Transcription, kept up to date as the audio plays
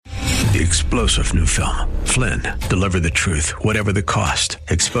the explosive new film, Flynn, Deliver the Truth, Whatever the Cost,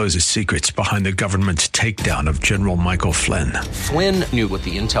 exposes secrets behind the government's takedown of General Michael Flynn. Flynn knew what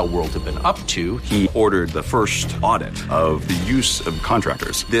the intel world had been up to. He ordered the first audit of the use of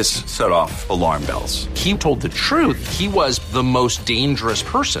contractors. This set off alarm bells. He told the truth. He was the most dangerous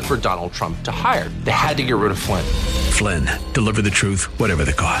person for Donald Trump to hire. They had to get rid of Flynn. Flynn, Deliver the Truth, Whatever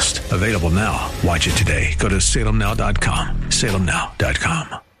the Cost. Available now. Watch it today. Go to salemnow.com.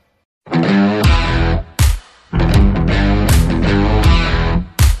 salemnow.com.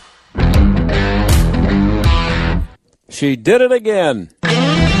 She did it again.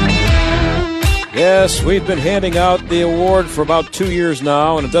 Yes, we've been handing out the award for about 2 years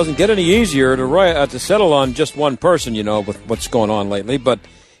now, and it doesn't get any easier to settle on just one person, with what's going on lately. But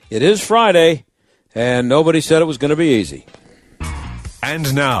it is Friday, and nobody said it was going to be easy.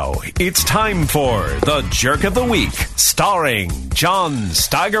 And now, it's time for The Jerk of the Week, starring John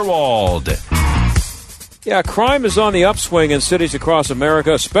Steigerwald. Yeah, crime is on the upswing in cities across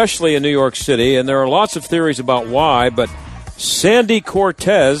America, especially in New York City, and there are lots of theories about why, but Sandy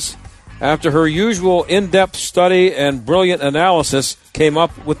Cortez, after her usual in-depth study and brilliant analysis, came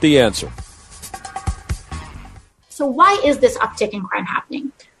up with the answer. So why is this uptick in crime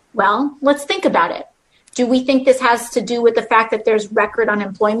happening? Well, let's think about it. Do we think this has to do with the fact that there's record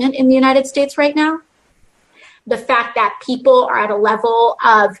unemployment in the United States right now? The fact that people are at a level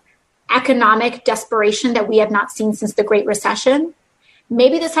of economic desperation that we have not seen since the Great Recession?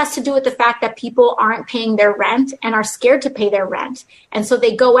 Maybe this has to do with the fact that people aren't paying their rent and are scared to pay their rent. And so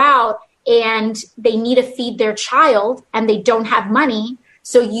they go out and they need to feed their child and they don't have money.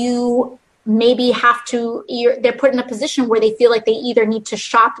 So you maybe they're put in a position where they feel like they either need to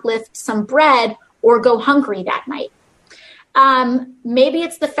shoplift some bread or go hungry that night. Maybe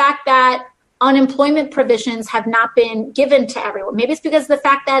it's the fact that unemployment provisions have not been given to everyone. Maybe it's because of the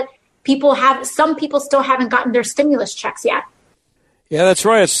fact that some people still haven't gotten their stimulus checks yet. Yeah, that's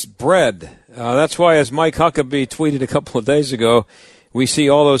right. It's bread. That's why, as Mike Huckabee tweeted a couple of days ago, we see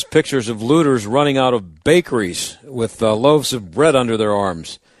all those pictures of looters running out of bakeries with loaves of bread under their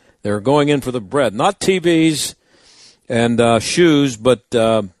arms. They're going in for the bread. Not TVs and shoes, but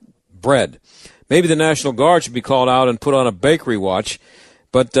bread. Maybe the National Guard should be called out and put on a bakery watch.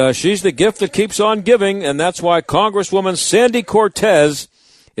 But she's the gift that keeps on giving, and that's why Congresswoman Sandy Cortez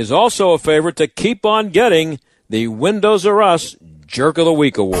is also a favorite to keep on getting the Windows R Us Jerk of the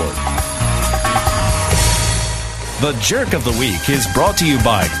Week Award. The Jerk of the Week is brought to you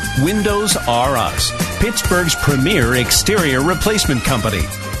by Windows R Us, Pittsburgh's premier exterior replacement company.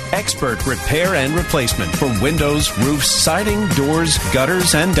 Expert repair and replacement for windows, roofs, siding, doors,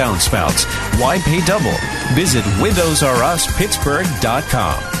 gutters, and downspouts. Why pay double? Visit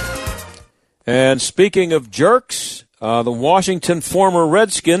WindowsRUsPittsburgh.com. And speaking of jerks, the Washington former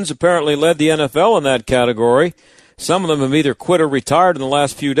Redskins apparently led the NFL in that category. Some of them have either quit or retired in the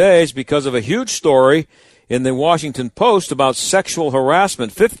last few days because of a huge story in the Washington Post about sexual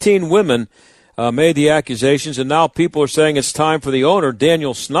harassment. 15 women made the accusations, and now people are saying it's time for the owner,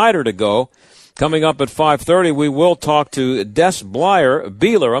 Daniel Snyder, to go. Coming up at 5:30, we will talk to Des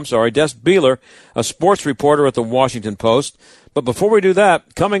Beeler, a sports reporter at the Washington Post. But before we do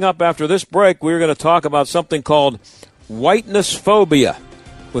that, coming up after this break, we're going to talk about something called whiteness phobia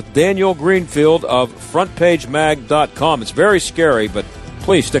with Daniel Greenfield of FrontPageMag.com. It's very scary, but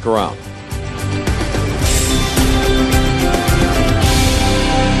please stick around.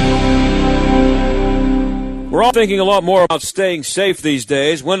 We're all thinking a lot more about staying safe these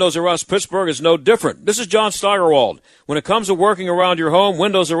days. Windows R Us Pittsburgh is no different. This is John Steigerwald. When it comes to working around your home,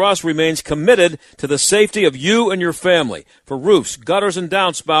 Windows R Us remains committed to the safety of you and your family. For roofs, gutters and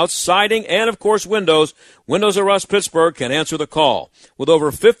downspouts, siding, and, of course, windows, Windows R Us Pittsburgh can answer the call. With over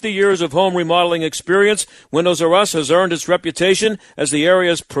 50 years of home remodeling experience, Windows R Us has earned its reputation as the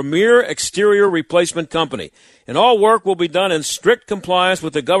area's premier exterior replacement company. And all work will be done in strict compliance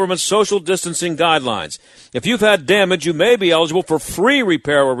with the government's social distancing guidelines. If you've had damage, you may be eligible for free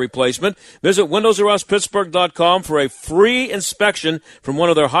repair or replacement. Visit WindowsRUsPittsburgh.com for a free inspection from one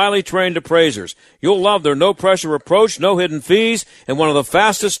of their highly trained appraisers. You'll love their no-pressure approach, no hidden fees, and one of the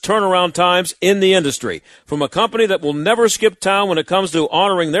fastest turnaround times in the industry. From a company that will never skip town when it comes to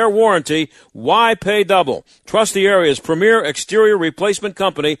honoring their warranty, why pay double? Trust the area's premier exterior replacement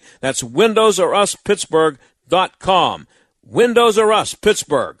company. That's WindowsRUsPittsburgh.com.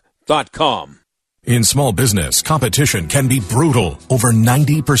 WindowsRUsPittsburgh.com. In small business, competition can be brutal. Over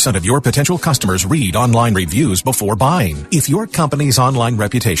 90% of your potential customers read online reviews before buying. If your company's online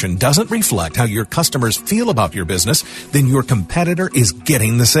reputation doesn't reflect how your customers feel about your business, then your competitor is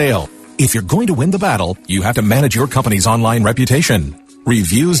getting the sale. If you're going to win the battle, you have to manage your company's online reputation.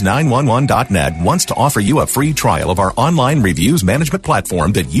 Reviews911.net wants to offer you a free trial of our online reviews management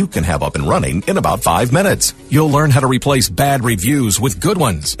platform that you can have up and running in about 5 minutes. You'll learn how to replace bad reviews with good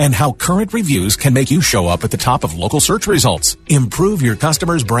ones and how current reviews can make you show up at the top of local search results. Improve your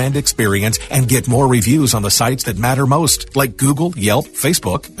customers' brand experience and get more reviews on the sites that matter most, like Google, Yelp,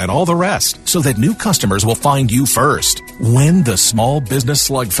 Facebook, and all the rest, so that new customers will find you first. Win the small business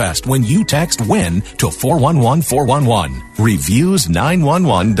slugfest when you text WIN to 411-411.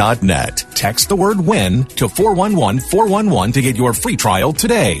 Reviews911.net. Text the word WIN to 411-411 to get your free trial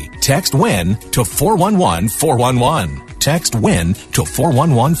today. Text WIN to 411-411. Text WIN to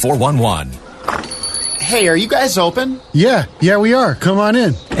 411-411. Hey, are you guys open? Yeah, we are. Come on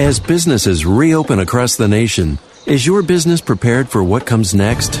in. As businesses reopen across the nation, is your business prepared for what comes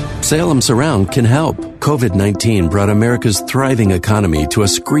next? Salem Surround can help. COVID-19 brought America's thriving economy to a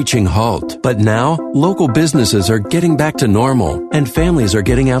screeching halt. But now, local businesses are getting back to normal, and families are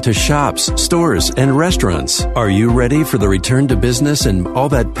getting out to shops, stores, and restaurants. Are you ready for the return to business and all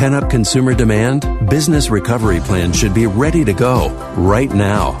that pent-up consumer demand? Business Recovery Plan should be ready to go right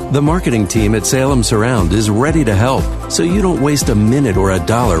now. The marketing team at Salem Surround is ready to help, so you don't waste a minute or a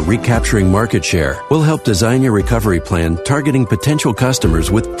dollar recapturing market share. We'll help design your recovery plan targeting potential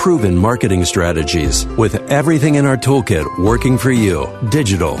customers with proven marketing strategies. With everything in our toolkit working for you: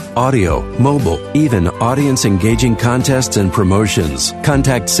 digital, audio, mobile, even audience-engaging contests and promotions.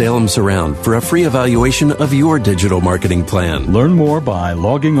 Contact Salem Surround for a free evaluation of your digital marketing plan. Learn more by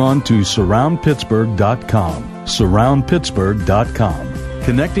logging on to surroundpittsburgh.com. Surroundpittsburgh.com,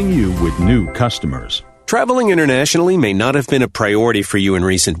 connecting you with new customers. Traveling internationally may not have been a priority for you in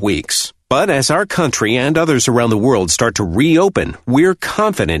recent weeks. But as our country and others around the world start to reopen, we're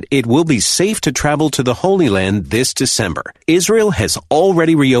confident it will be safe to travel to the Holy Land this December. Israel has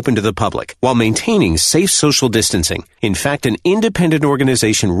already reopened to the public while maintaining safe social distancing. In fact, an independent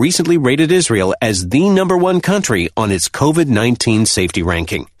organization recently rated Israel as the #1 country on its COVID-19 safety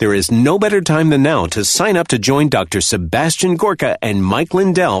ranking. There is no better time than now to sign up to join Dr. Sebastian Gorka and Mike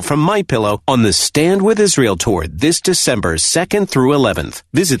Lindell from MyPillow on the Stand with Israel tour this December 2nd through 11th.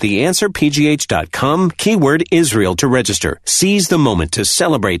 Visit theanswerpgh.com, keyword Israel to register. Seize the moment to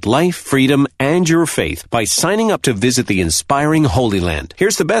celebrate life, freedom, and your faith by signing up to visit the inspiring Holy Land.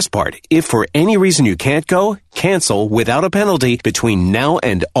 Here's the best part. If for any reason you can't go, cancel without a penalty between now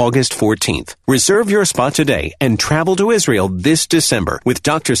and August 14th. Reserve your spot today and travel to Israel this December with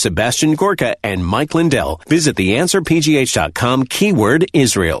Dr. Sebastian Gorka and Mike Lindell. Visit theanswerpgh.com, keyword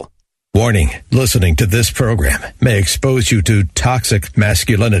Israel. Warning, listening to this program may expose you to toxic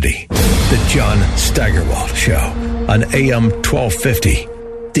masculinity. The John Steigerwald Show on AM 1250.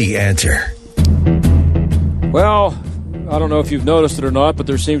 The Answer. Well, I don't know if you've noticed it or not, but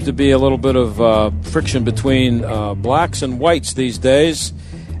there seems to be a little bit of friction between blacks and whites these days,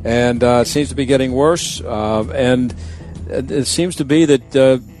 and it seems to be getting worse. And it seems to be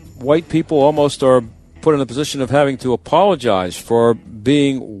that white people almost are put in a position of having to apologize for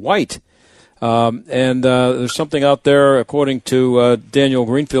being white. And there's something out there, according to Daniel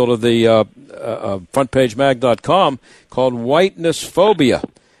Greenfield of the frontpagemag.com, called whiteness phobia.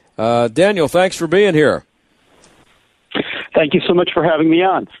 Daniel, thanks for being here. Thank you so much for having me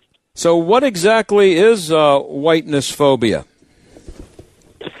on. So what exactly is whiteness phobia?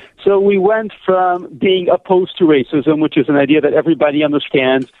 So we went from being opposed to racism, which is an idea that everybody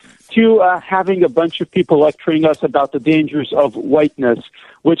understands, to having a bunch of people lecturing us about the dangers of whiteness,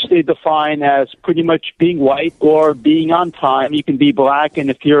 which they define as pretty much being white or being on time. You can be black, and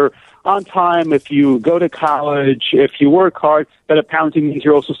if you're on time, if you go to college, if you work hard, that apparently means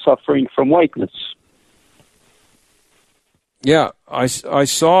you're also suffering from whiteness. Yeah, I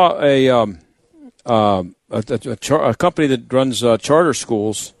saw a company that runs charter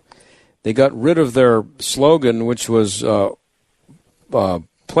schools. They got rid of their slogan, which was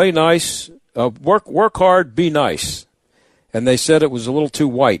play nice, work hard, be nice. And they said it was a little too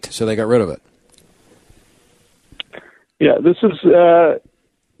white, so they got rid of it. Yeah, this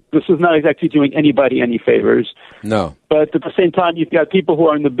is not exactly doing anybody any favors. No. But at the same time, you've got people who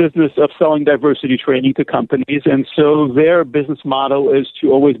are in the business of selling diversity training to companies, and so their business model is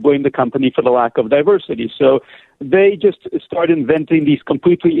to always blame the company for the lack of diversity. So they just start inventing these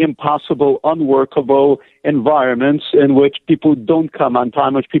completely impossible, unworkable environments in which people don't come on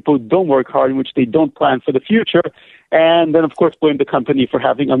time, which people don't work hard, in which they don't plan for the future, and then, of course, blame the company for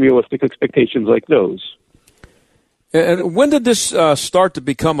having unrealistic expectations like those. And when did this start to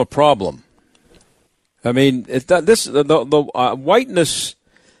become a problem? I mean, the whiteness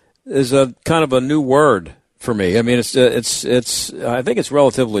is a kind of a new word for me. I mean, it's I think it's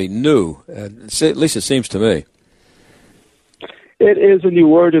relatively new. At least it seems to me. It is a new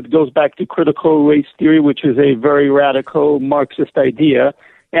word. It goes back to critical race theory, which is a very radical Marxist idea.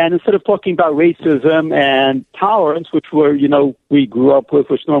 And instead of talking about racism and tolerance, which we grew up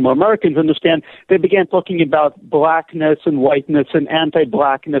with, which normal Americans understand, they began talking about blackness and whiteness and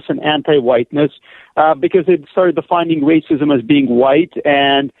anti-blackness and anti-whiteness, because they started defining racism as being white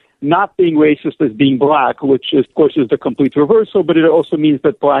and not being racist as being black, which of course is the complete reversal, but it also means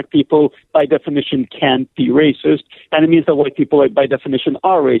that black people by definition can't be racist, and it means that white people by definition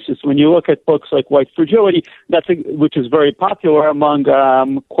are racist. When you look at books like White Fragility, which is very popular among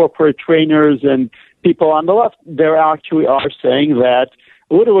corporate trainers and people on the left, they actually are saying that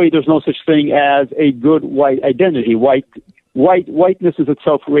literally there's no such thing as a good white identity. Whiteness is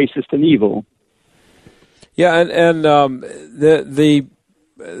itself racist and evil. Yeah, and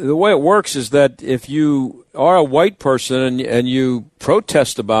the way it works is that if you are a white person and you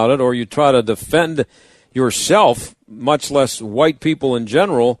protest about it or you try to defend yourself, much less white people in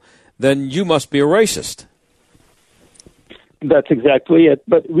general, then you must be a racist. That's exactly it.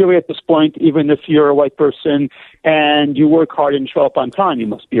 But really at this point, even if you're a white person and you work hard and show up on time, you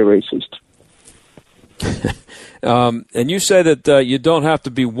must be a racist. And you say that you don't have to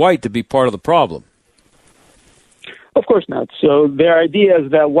be white to be part of the problem. Of course not. So their idea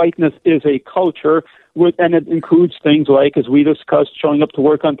is that whiteness is a culture, and it includes things like, as we discussed, showing up to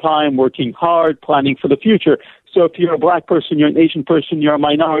work on time, working hard, planning for the future. So if you're a black person, you're an Asian person, you're a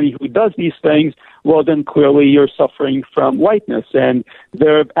minority who does these things, well, then clearly you're suffering from whiteness. And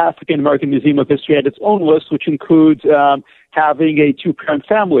the African American Museum of History had its own list, which includes having a two-parent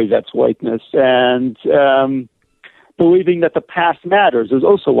family, that's whiteness, and believing that the past matters is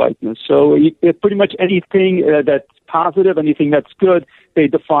also whiteness. So pretty much anything that's positive, anything that's good, they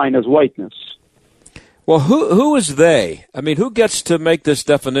define as whiteness. Well, who is they? I mean, who gets to make this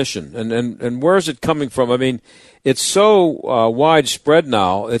definition, and where is it coming from? I mean, it's so widespread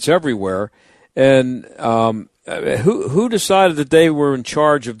now; it's everywhere. And who decided that they were in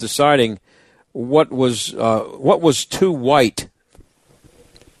charge of deciding what was too white?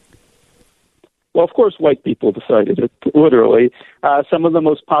 Well, of course, white people decided it, literally. Some of the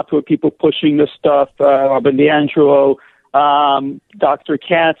most popular people pushing this stuff, Robin DiAngelo, Dr.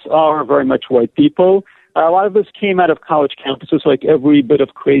 Katz, are very much white people. A lot of this came out of college campuses, like every bit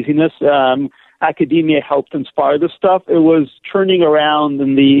of craziness. Academia helped inspire this stuff. It was churning around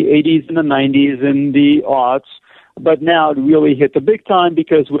in the 80s and the 90s and the aughts, but now it really hit the big time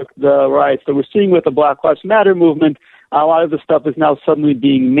because with the riots that we're seeing with the Black Lives Matter movement, a lot of the stuff is now suddenly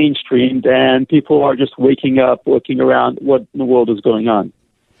being mainstreamed, and people are just waking up, looking around what in the world is going on.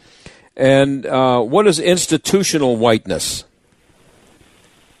 And what is institutional whiteness?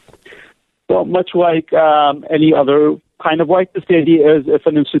 Well, much like any other kind of whiteness, the idea is if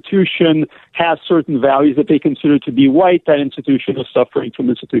an institution has certain values that they consider to be white, that institution is suffering from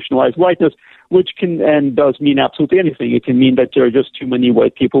institutionalized whiteness, which can and does mean absolutely anything. It can mean that there are just too many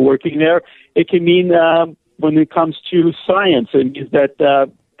white people working there. It can mean when it comes to science, it means that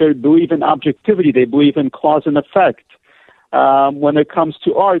they believe in objectivity, they believe in cause and effect. When it comes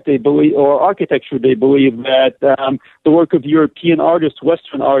to art, they believe, or architecture, they believe that the work of European artists,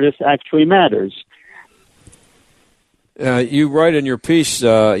 Western artists, actually matters. You write in your piece,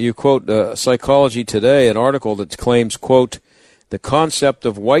 you quote Psychology Today, an article that claims, quote, the concept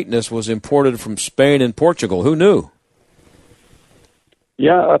of whiteness was imported from Spain and Portugal. Who knew?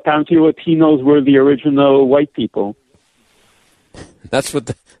 Yeah, apparently Latinos were the original white people. That's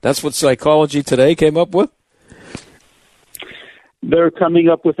what Psychology Today came up with? They're coming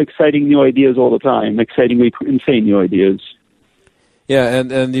up with exciting new ideas all the time, excitingly insane new ideas. Yeah,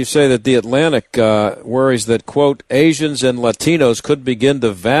 and you say that The Atlantic worries that, quote, Asians and Latinos could begin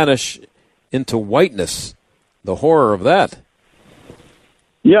to vanish into whiteness. The horror of that.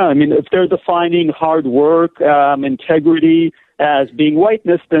 Yeah, I mean, if they're defining hard work, integrity as being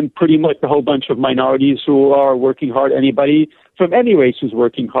whiteness, then pretty much a whole bunch of minorities who are working hard, anybody from any race who's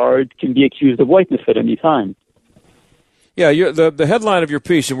working hard, can be accused of whiteness at any time. Yeah, the headline of your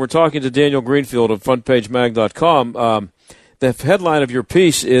piece, and we're talking to Daniel Greenfield of FrontPageMag.com, the headline of your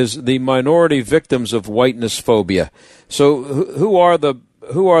piece is "The Minority Victims of Whiteness Phobia." So, who are the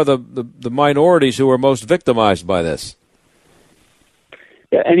minorities who are most victimized by this?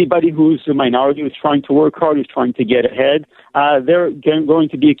 Yeah, anybody who's a minority, who's trying to work hard, who's trying to get ahead, they're going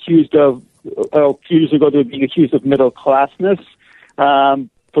to be accused of. A few years ago, they were being accused of middle classness.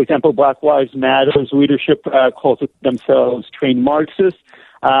 For example, Black Lives Matter's leadership calls themselves trained Marxists.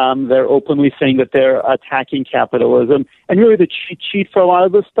 They're openly saying that they're attacking capitalism. And really the cheat sheet for a lot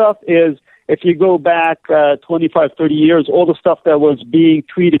of this stuff is if you go back 25, 30 years, all the stuff that was being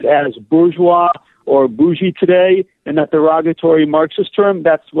treated as bourgeois or bougie today in that derogatory Marxist term,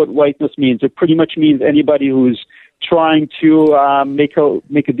 that's what whiteness means. It pretty much means anybody who's trying to make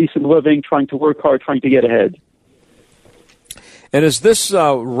a decent living, trying to work hard, trying to get ahead. And is this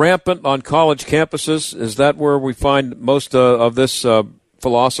rampant on college campuses? Is that where we find most of this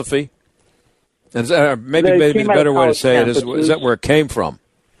philosophy? And maybe a better way to say it is that where it came from?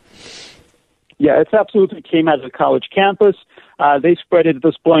 Yeah, it absolutely came out of the college campus. They spread it at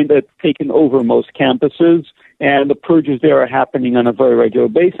this point. It's taken over most campuses, and the purges there are happening on a very regular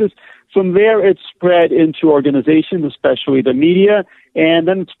basis. From there, it spread into organizations, especially the media, and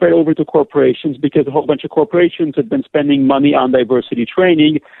then it spread over to corporations because a whole bunch of corporations had been spending money on diversity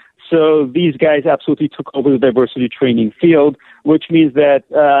training. So these guys absolutely took over the diversity training field, which means that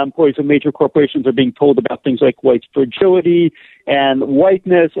employees of major corporations are being told about things like white fragility and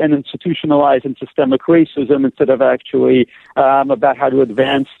whiteness and institutionalized and systemic racism instead of actually about how to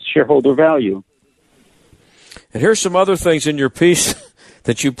advance shareholder value. And here's some other things in your piece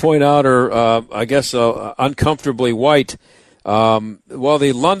that you point out are, uncomfortably white. Well,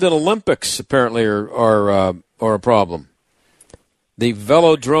 the London Olympics apparently are a problem. The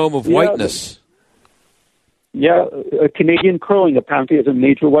velodrome of whiteness. Canadian curling apparently has a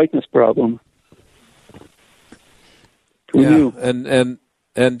major whiteness problem. And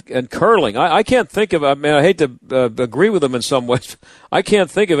curling. I can't think of. I mean, I hate to agree with them in some ways. I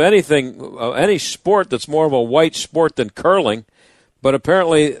can't think of any sport that's more of a white sport than curling. But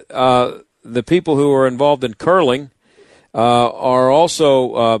apparently, the people who are involved in curling are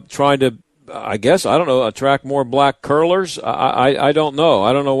also trying to, attract more black curlers. I don't know.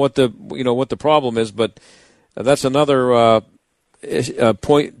 I don't know what the problem is, but that's another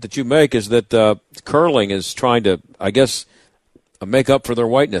point that you make is that curling is trying to, make up for their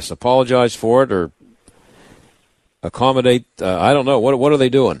whiteness, apologize for it, or accommodate. I don't know. What are they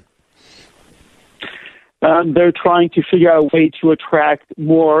doing? They're trying to figure out a way to attract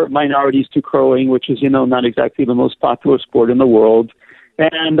more minorities to curling, which is, not exactly the most popular sport in the world.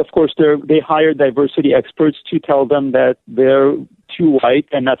 And, of course, they hire diversity experts to tell them that they're too white,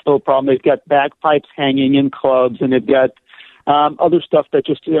 and that's no problem. They've got bagpipes hanging in clubs, and they've got other stuff that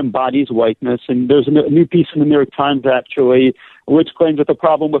just embodies whiteness. And there's a new piece in the New York Times, actually, which claims that the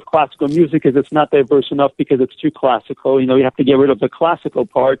problem with classical music is it's not diverse enough because it's too classical. You have to get rid of the classical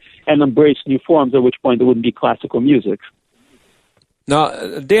part and embrace new forms, at which point there wouldn't be classical music. Now,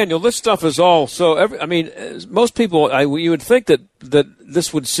 Daniel, this stuff is all so. Most people, you would think that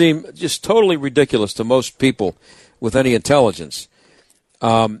this would seem just totally ridiculous to most people with any intelligence,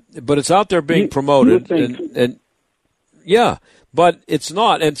 but it's out there being promoted, and but it's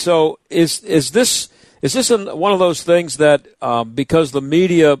not. And so, is this one of those things that because the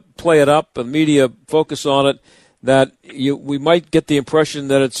media play it up and media focus on it, that we might get the impression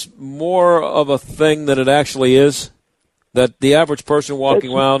that it's more of a thing than it actually is? That the average person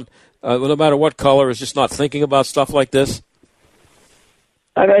walking around, no matter what color, is just not thinking about stuff like this?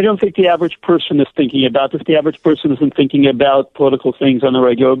 I don't think the average person is thinking about this. The average person isn't thinking about political things on a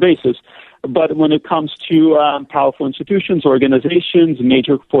regular basis. But when it comes to powerful institutions, organizations,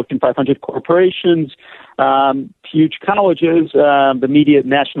 major Fortune 500 corporations, huge colleges, the media,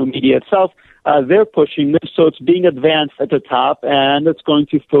 national media itself, they're pushing this. So it's being advanced at the top, and it's going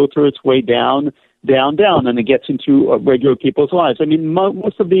to filter its way down, and it gets into regular people's lives. I mean,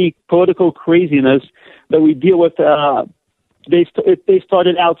 most of the political craziness that we deal with, they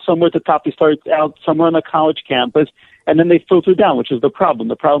started out somewhere at the top. They started out somewhere on a college campus, and then they filtered down, which is the problem.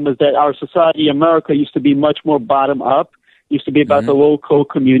 The problem is that our society, America, used to be much more bottom up. Used to be about the local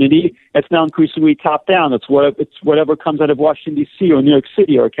community. It's now increasingly top down. It's whatever comes out of Washington D.C. or New York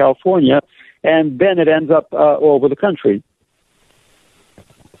City or California, and then it ends up all over the country.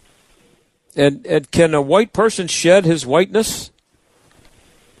 And can a white person shed his whiteness?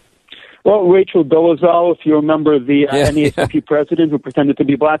 Well, Rachel Dolezal, if you remember the NAACP president who pretended to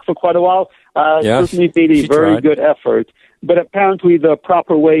be black for quite a while, certainly made a very good effort. But apparently the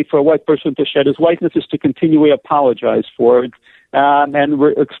proper way for a white person to shed his whiteness is to continually apologize for it and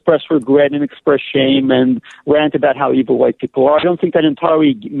express regret and express shame and rant about how evil white people are. I don't think that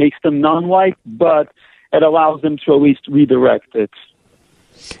entirely makes them non-white, but it allows them to at least redirect it.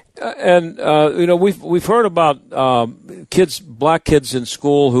 And we've heard about black kids in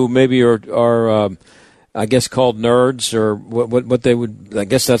school who maybe are called nerds, or what they would. I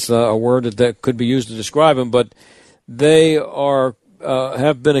guess that's a word that could be used to describe them. But they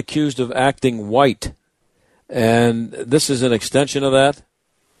have been accused of acting white, and this is an extension of that.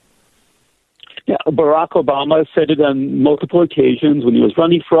 Yeah, Barack Obama said it on multiple occasions when he was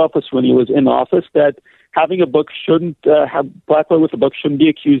running for office, when he was in office, that having a book shouldn't black boy with a book shouldn't be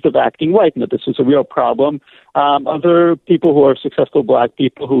accused of acting white, and that this is a real problem. Other people who are successful black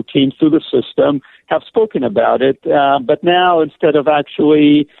people who came through the system have spoken about it, but now instead of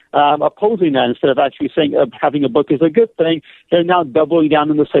actually opposing that, instead of actually saying having a book is a good thing, they're now doubling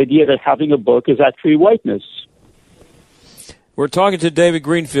down on this idea that having a book is actually whiteness. We're talking to David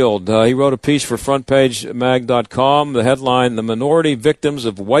Greenfield. He wrote a piece for FrontPageMag.com. The headline, The Minority Victims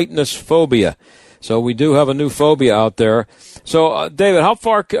of Whiteness Phobia. So we do have a new phobia out there. So, David,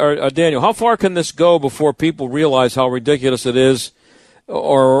 Daniel, how far can this go before people realize how ridiculous it is?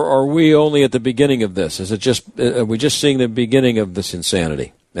 Or are we only at the beginning of this? Is it are we just seeing the beginning of this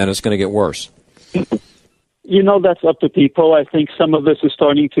insanity, and it's going to get worse? You know, that's up to people. I think some of this is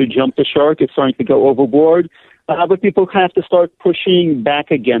starting to jump the shark. It's starting to go overboard. But people have to start pushing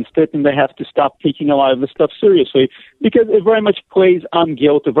back against it, and they have to stop taking a lot of this stuff seriously, because it very much plays on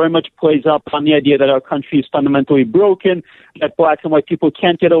guilt. It very much plays up on the idea that our country is fundamentally broken, that black and white people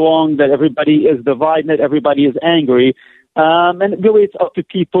can't get along, that everybody is divided, that everybody is angry. And really it's up to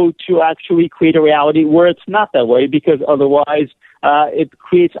people to actually create a reality where it's not that way, because otherwise it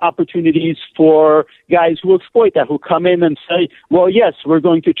creates opportunities for guys who exploit that, who come in and say, well, yes, we're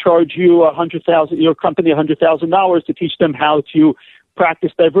going to charge you your company $100,000 to teach them how to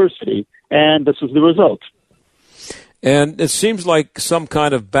practice diversity. And this is the result. And it seems like some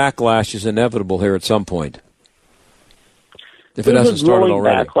kind of backlash is inevitable here at some point, if it hasn't started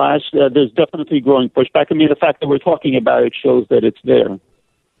already. Backlash. There's definitely growing pushback. I mean, the fact that we're talking about it shows that it's there.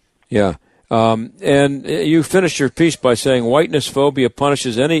 Yeah. And you finished your piece by saying whiteness phobia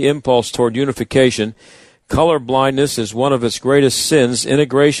punishes any impulse toward unification. Color blindness is one of its greatest sins.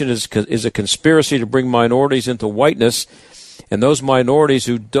 Integration is a conspiracy to bring minorities into whiteness, and those minorities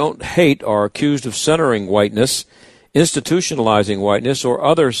who don't hate are accused of centering whiteness, institutionalizing whiteness, or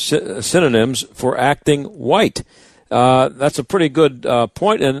other synonyms for acting white. That's a pretty good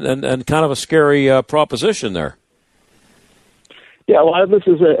point and kind of a scary proposition there. Yeah, a lot of this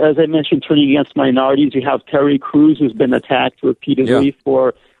is, as I mentioned, turning against minorities. You have Terry Crews, who's been attacked repeatedly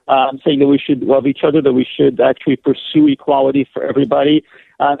for saying that we should love each other, that we should actually pursue equality for everybody.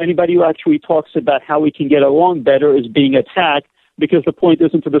 Anybody who actually talks about how we can get along better is being attacked, because the point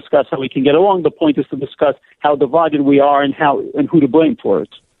isn't to discuss how we can get along. The point is to discuss how divided we are and who to blame for it.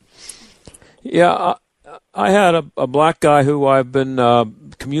 Yeah, I had a black guy who I've been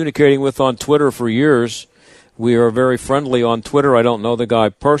communicating with on Twitter for years. We are very friendly on Twitter. I don't know the guy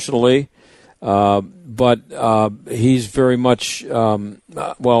personally, but he's very much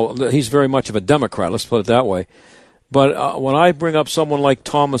he's very much of a Democrat. Let's put it that way. But when I bring up someone like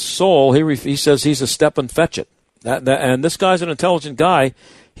Thomas Sowell, he says he's a Stepin Fetchit. And this guy's an intelligent guy.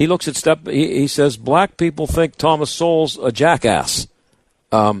 He looks at he says black people think Thomas Sowell's a jackass.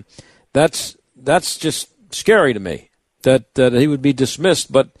 That's just scary to me that he would be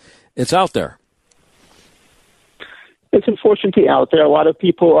dismissed, but it's out there. It's unfortunately out there. A lot of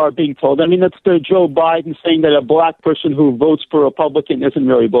people are being told. I mean, it's the Joe Biden saying that a black person who votes for Republican isn't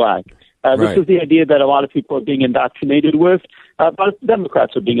really black. Right. This is the idea that a lot of people are being indoctrinated with. But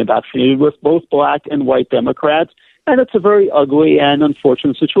Democrats are being indoctrinated with, both black and white Democrats. And it's a very ugly and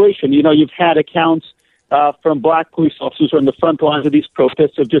unfortunate situation. You know, you've had accounts from black police officers who are on the front lines of these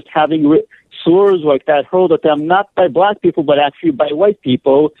protests of just having slurs like that hurled at them, not by black people, but actually by white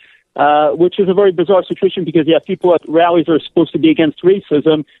people. Which is a very bizarre situation, because you have people at rallies that are supposed to be against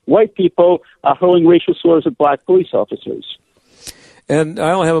racism, white people hurling racial slurs at black police officers. And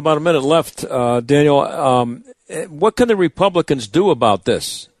I only have about a minute left, Daniel. What can the Republicans do about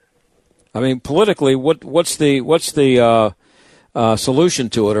this? I mean, politically, what's the solution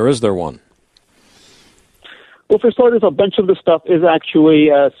to it, or is there one? Well, for starters, a bunch of the stuff is actually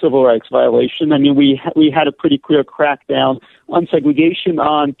a civil rights violation. I mean, we had a pretty clear crackdown on segregation,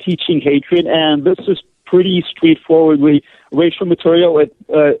 on teaching hatred, and this is pretty straightforwardly racial material. It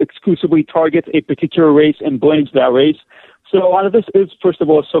exclusively targets a particular race and blames that race. So a lot of this is, first of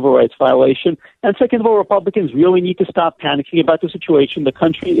all, a civil rights violation. And second of all, Republicans really need to stop panicking about the situation. The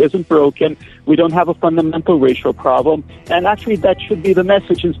country isn't broken. We don't have a fundamental racial problem. And actually, that should be the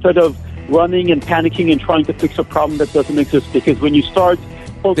message, instead of running and panicking and trying to fix a problem that doesn't exist. Because when you start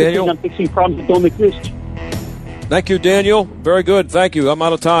focusing on fixing problems that don't exist. Thank you, Daniel. Very good. Thank you. I'm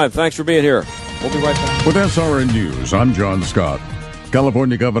out of time. Thanks for being here. We'll be right back. With SRN News, I'm John Scott.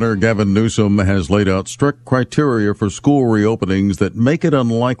 California Governor Gavin Newsom has laid out strict criteria for school reopenings that make it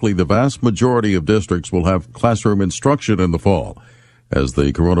unlikely the vast majority of districts will have classroom instruction in the fall as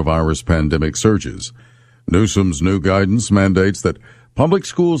the coronavirus pandemic surges. Newsom's new guidance mandates that Public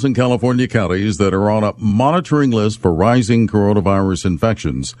schools in California counties that are on a monitoring list for rising coronavirus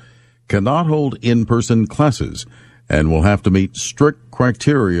infections cannot hold in-person classes and will have to meet strict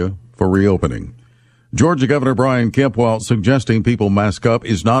criteria for reopening. Georgia Governor Brian Kemp, while suggesting people mask up,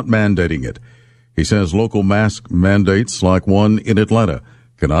 is not mandating it. He says local mask mandates, like one in Atlanta,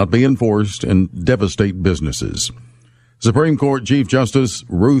 cannot be enforced and devastate businesses. Supreme Court Chief Justice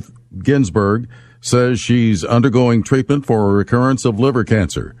Ruth Ginsburg says she's undergoing treatment for a recurrence of liver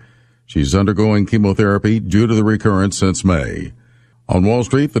cancer. She's undergoing chemotherapy due to the recurrence since May. On Wall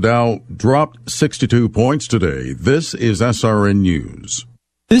Street, the Dow dropped 62 points today. This is SRN News.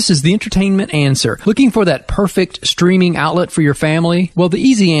 This is the entertainment answer. Looking for that perfect streaming outlet for your family? Well, the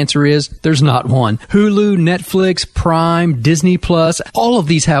easy answer is there's not one. Hulu, Netflix, Prime, Disney Plus, all of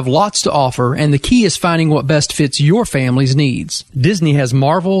these have lots to offer, and the key is finding what best fits your family's needs. Disney has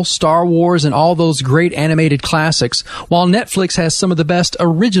Marvel, Star Wars, and all those great animated classics, while Netflix has some of the best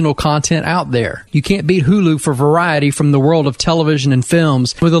original content out there. You can't beat Hulu for variety from the world of television and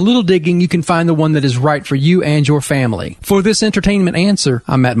films. With a little digging, you can find the one that is right for you and your family. For this entertainment answer,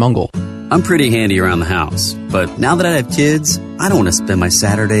 I'm Matt Mungle. I'm pretty handy around the house, but now that I have kids, I don't want to spend my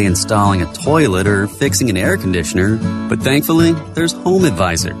Saturday installing a toilet or fixing an air conditioner. But thankfully, there's Home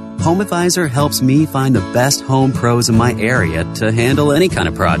Advisor. Home Advisor helps me find the best home pros in my area to handle any kind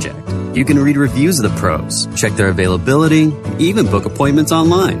of project. You can read reviews of the pros, check their availability, even book appointments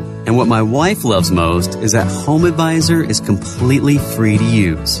online. And what my wife loves most is that Home Advisor is completely free to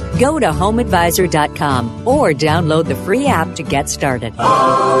use. Go to HomeAdvisor.com or download the free app to get started.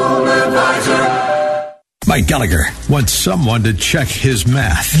 Home Advisor. Mike Gallagher wants someone to check his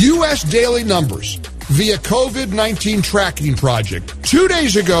math. U.S. daily numbers via COVID-19 tracking project. 2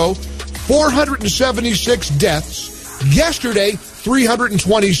 days ago, 476 deaths. Yesterday,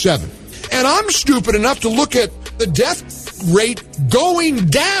 327. And I'm stupid enough to look at the death rate going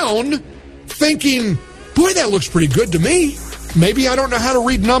down, thinking, boy, that looks pretty good to me. Maybe I don't know how to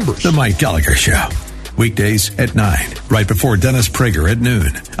read numbers. The Mike Gallagher Show. Weekdays at 9, right before Dennis Prager at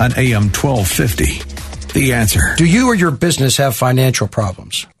noon on AM 1250. The Answer. Do you or your business have financial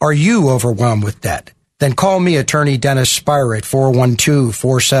problems? Are you overwhelmed with debt? Then call me, attorney Dennis Spire, at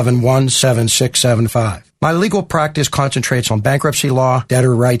 412-471-7675. My legal practice concentrates on bankruptcy law,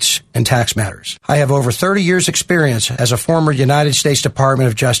 debtor rights, and tax matters. I have over 30 years' experience as a former United States Department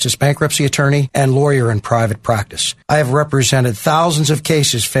of Justice bankruptcy attorney and lawyer in private practice. I have represented thousands of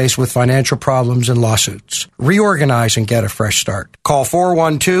cases faced with financial problems and lawsuits. Reorganize and get a fresh start. Call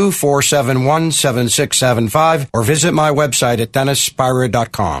 412-471-7675 or visit my website at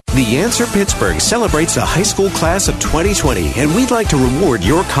DennisSpira.com. The Answer Pittsburgh celebrates the high school class of 2020, and we'd like to reward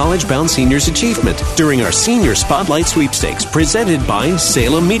your college-bound seniors' achievement during our Senior Spotlight Sweepstakes presented by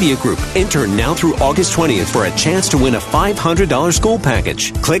Salem Media Group. Enter now through August 20th for a chance to win a $500 school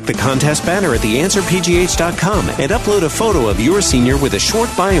package. Click the contest banner at theanswerpgh.com and upload a photo of your senior with a short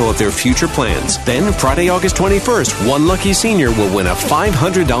bio of their future plans. Then, Friday, August 21st, one lucky senior will win a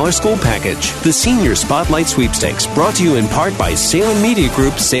 $500 school package. The Senior Spotlight Sweepstakes, brought to you in part by Salem Media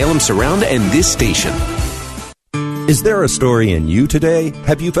Group, Salem Surround, and this station. Is there a story in you today?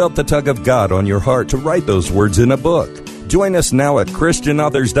 Have you felt the tug of God on your heart to write those words in a book? Join us now at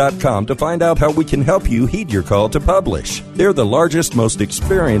ChristianAuthors.com to find out how we can help you heed your call to publish. They're the largest, most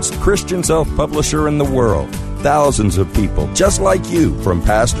experienced Christian self-publisher in the world. Thousands of people just like you, from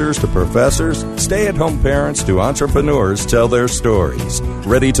pastors to professors, stay-at-home parents to entrepreneurs, tell their stories.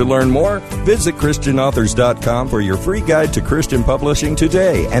 Ready to learn more? Visit ChristianAuthors.com for your free guide to Christian publishing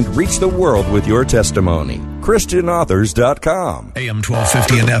today and reach the world with your testimony. ChristianAuthors.com. AM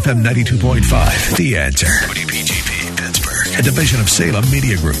 1250 and FM 92.5. The Answer. WPGP Pittsburgh, a division of Salem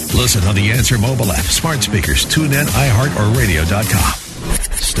Media Group. Listen on the Answer mobile app, smart speakers, TuneIn, iHeart, or radio.com.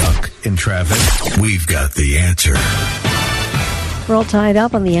 Stuck in traffic? We've got the answer. We're all tied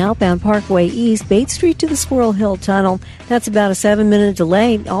up on the outbound Parkway East, Bates Street to the Squirrel Hill Tunnel. That's about a 7-minute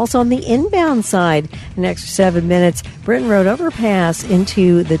delay. Also on the inbound side, an extra 7 minutes. Britton Road overpass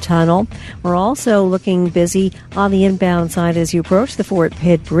into the tunnel. We're also looking busy on the inbound side as you approach the Fort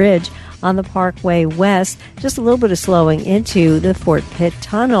Pitt Bridge. On the Parkway West, just a little bit of slowing into the Fort Pitt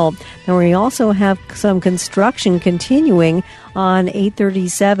Tunnel. And we also have some construction continuing on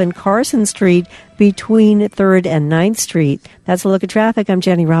 837 Carson Street between 3rd and 9th Street. That's a look at traffic. I'm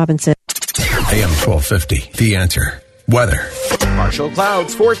Jenny Robinson. AM 1250, The Answer. Weather. Partial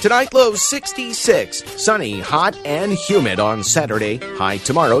clouds for tonight, low 66. Sunny, hot, and humid on Saturday. High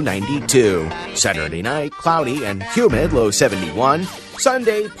tomorrow, 92. Saturday night, cloudy and humid, low 71.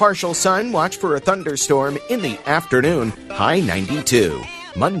 Sunday, partial sun. Watch for a thunderstorm in the afternoon. High 92.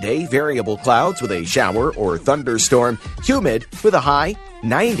 Monday, variable clouds with a shower or thunderstorm. Humid with a high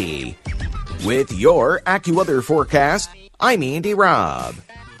 90. With your AccuWeather forecast, I'm Andy Robb.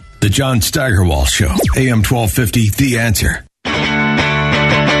 The John Steigerwald Show, AM 1250, The Answer.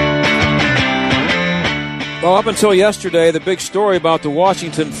 Well, up until yesterday, the big story about the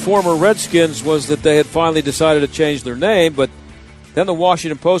Washington former Redskins was that they had finally decided to change their name, but then the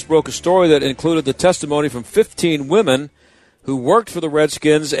Washington Post broke a story that included the testimony from 15 women who worked for the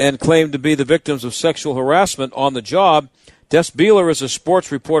Redskins and claimed to be the victims of sexual harassment on the job. Des Beeler is a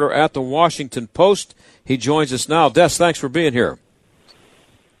sports reporter at the Washington Post. He joins us now. Des, thanks for being here.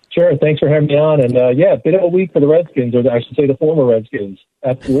 Sure, thanks for having me on. And, a bit of a week for the Redskins, or I should say the former Redskins.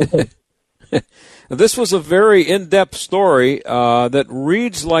 Absolutely. This was a very in-depth story that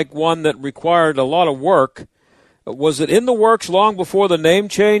reads like one that required a lot of work. Was it in the works long before the name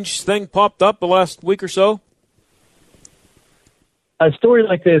change thing popped up the last week or so? A story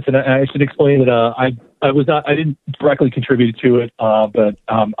like this, and I should explain that I didn't directly contribute to it, but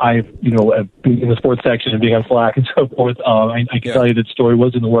I've been in the sports section and being on Slack and so forth. I can tell you that story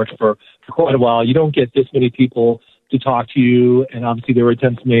was in the works for quite a while. You don't get this many people to talk to you, and obviously there were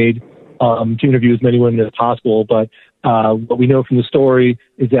attempts made to interview as many women as possible. But what we know from the story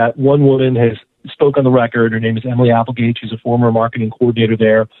is that one woman has spoke on the record. Her name is Emily Applegate. She's a former marketing coordinator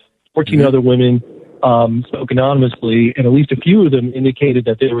there. 14 other women spoke anonymously, and at least a few of them indicated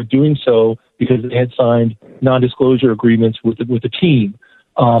that they were doing so because they had signed non-disclosure agreements with the team.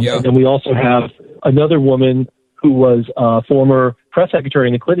 And then we also have another woman who was former press secretary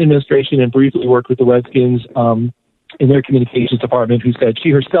in the Clinton administration and briefly worked with the Redskins in their communications department, who said she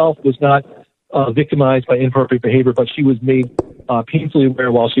herself was not victimized by inappropriate behavior, but she was made painfully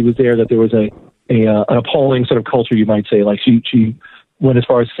aware while she was there that there was an appalling sort of culture, you might say. Like she went as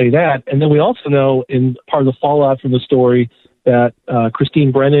far as to say that. And then we also know, in part of the fallout from the story, that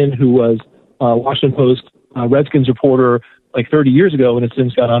Christine Brennan, who was Washington Post Redskins reporter like 30 years ago and has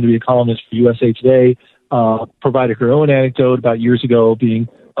since gone on to be a columnist for USA Today, provided her own anecdote about years ago being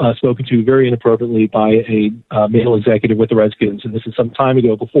spoken to very inappropriately by a male executive with the Redskins. And this is some time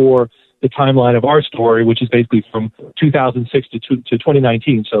ago, before the timeline of our story, which is basically from 2006 to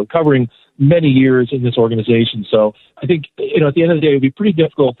 2019. So covering many years in this organization. So I think, at the end of the day, it would be pretty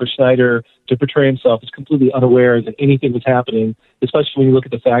difficult for Schneider to portray himself as completely unaware that anything was happening, especially when you look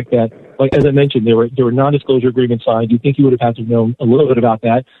at the fact that, like, as I mentioned, there were non-disclosure agreements signed. You'd think he would have had to have known a little bit about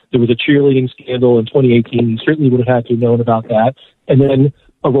that. There was a cheerleading scandal in 2018. He certainly would have had to have known about that. And then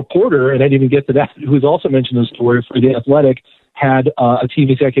a reporter, and I didn't even get to that, who was also mentioned in the story for The Athletic, had a team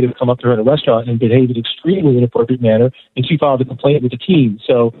executive come up to her in a restaurant and behave in an extremely inappropriate manner, and she filed a complaint with the team.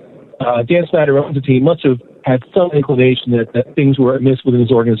 So Dan Snyder owns the team, must have had some inclination that things were amiss within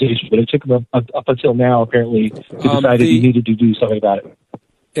his organization, but it took him up until now, apparently, to decide that he needed to do something about it.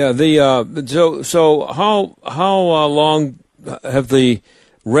 Yeah. So how long have the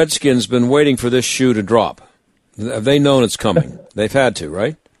Redskins been waiting for this shoe to drop? Have they known it's coming? They've had to,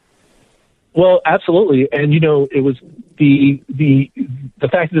 right? Well, absolutely. And, it was the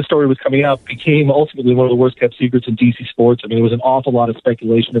fact that the story was coming out became ultimately one of the worst kept secrets in DC sports. I mean, there was an awful lot of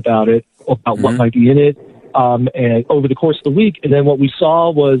speculation about it, about what might be in it, and over the course of the week. And then what we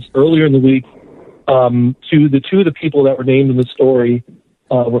saw was earlier in the week, two of the people that were named in the story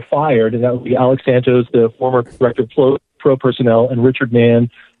were fired, and that would be Alex Santos, the former director of pro personnel, and Richard Mann,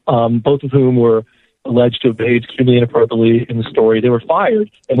 both of whom were alleged to have behaved extremely inappropriately in the story. They were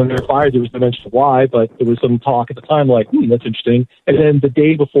fired, and when they were fired, there was no mention of why, but there was some talk at the time like, that's interesting. And then the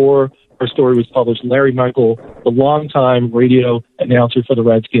day before our story was published, Larry Michael, the longtime radio announcer for the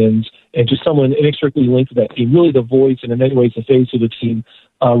Redskins, and just someone inextricably linked to that team, really the voice and in many ways the face of the team,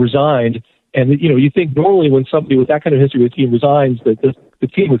 resigned. And, you think normally when somebody with that kind of history with the team resigns, that the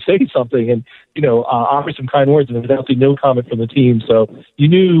team would say something and, offer some kind words, and there was absolutely no comment from the team. So you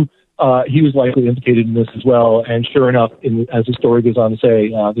knew he was likely implicated in this as well. And sure enough, as the story goes on to say,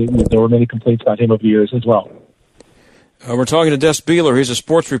 there were many complaints about him over the years as well. We're talking to Des Beeler. He's a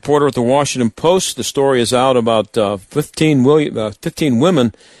sports reporter at the Washington Post. The story is out about 15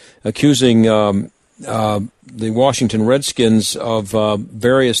 women accusing the Washington Redskins of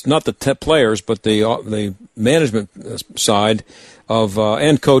various, not the players, but the management side of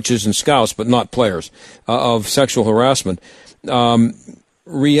and coaches and scouts, but not players, of sexual harassment.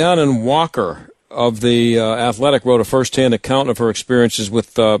 Rhiannon Walker of The Athletic wrote a first-hand account of her experiences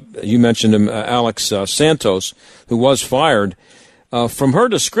with, you mentioned him, Alex Santos, who was fired. From her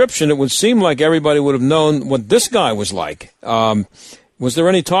description, it would seem like everybody would have known what this guy was like. Was there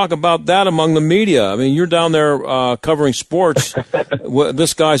any talk about that among the media? I mean, you're down there covering sports.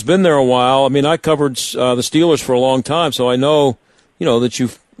 This guy's been there a while. I mean, I covered the Steelers for a long time, so I know, that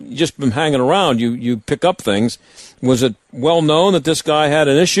you've just been hanging around, you pick up things. Was it well known that this guy had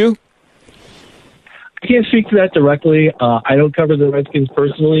an issue? I can't speak to that directly. I don't cover the Redskins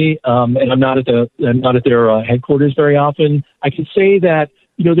personally, and I'm not at their headquarters very often. I can say that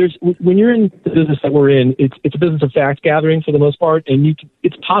when you're in the business that we're in, it's a business of fact gathering for the most part, and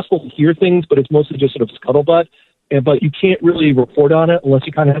it's possible to hear things, but it's mostly just sort of scuttlebutt. But you can't really report on it unless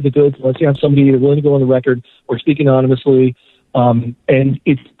you kind of have the goods, unless you have somebody either willing to go on the record or speak anonymously. And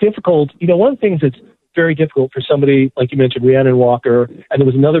it's difficult. One of the things that's very difficult for somebody, like you mentioned, Rhiannon Walker, and there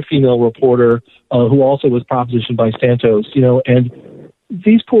was another female reporter who also was propositioned by Santos, and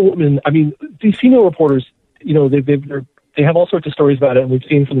these poor women, these female reporters, they have all sorts of stories about it, and we've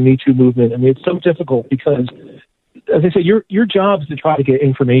seen from the Me Too movement. It's so difficult because, as I say, your job is to try to get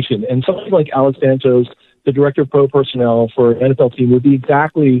information, and somebody like Alex Santos, the director of pro personnel for an NFL team, would be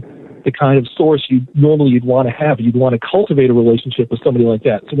exactly the kind of source you'd want to have. You'd want to cultivate a relationship with somebody like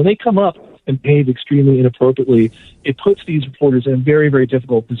that. So when they come up and behave extremely inappropriately, it puts these reporters in a very, very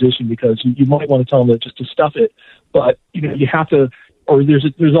difficult position because you might want to tell them that just to stuff it, but you have to. Or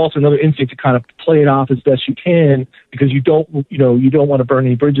there's also another instinct to kind of play it off as best you can because you don't want to burn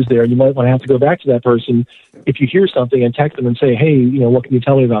any bridges there. You might want to have to go back to that person if you hear something and text them and say, hey, what can you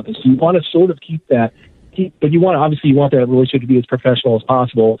tell me about this? So you want to sort of keep that. But you want that relationship to be as professional as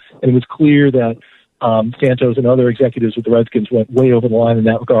possible. And it was clear that Santos and other executives with the Redskins went way over the line in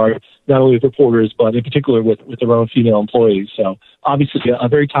that regard, not only with reporters, but in particular with their own female employees. So obviously a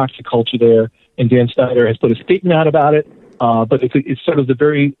very toxic culture there. And Dan Snyder has put a statement out about it. But it's sort of the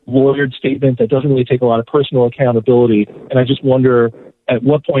very lawyered statement that doesn't really take a lot of personal accountability. And I just wonder at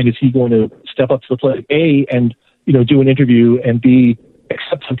what point is he going to step up to the plate, A, and do an interview, and B,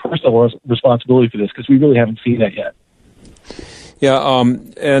 accept some personal responsibility for this, because we really haven't seen that yet. Yeah,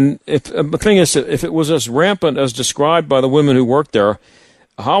 and the thing is, if it was as rampant as described by the women who worked there,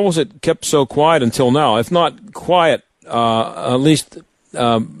 how was it kept so quiet until now? If not quiet, at least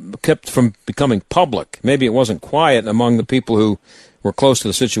kept from becoming public. Maybe it wasn't quiet among the people who were close to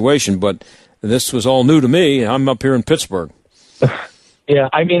the situation, but this was all new to me. I'm up here in Pittsburgh. Yeah,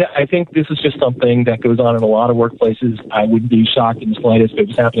 I think this is just something that goes on in a lot of workplaces. I wouldn't be shocked in the slightest if it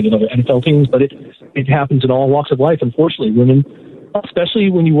was happening in other NFL teams, but it happens in all walks of life. Unfortunately, women, especially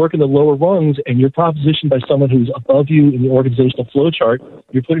when you work in the lower rungs and you're propositioned by someone who's above you in the organizational flow chart,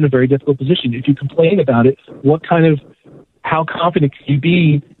 you're put in a very difficult position. If you complain about it, how confident can you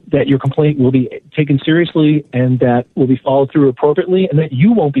be that your complaint will be taken seriously and that will be followed through appropriately and that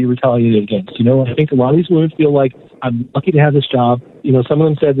you won't be retaliated against? I think a lot of these women feel like, I'm lucky to have this job. Some of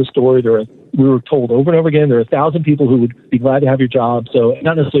them said the story. We were told over and over again, there are 1,000 people who would be glad to have your job. So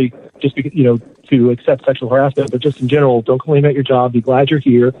not necessarily just, to accept sexual harassment, but just in general, don't complain about your job. Be glad you're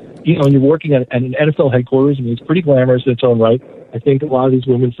here. And you're working at an NFL headquarters. It's pretty glamorous in its own right. I think a lot of these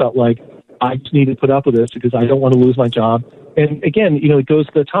women felt like, I just need to put up with this because I don't want to lose my job. And again, it goes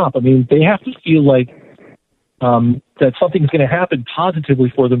to the top. They have to feel like that something's going to happen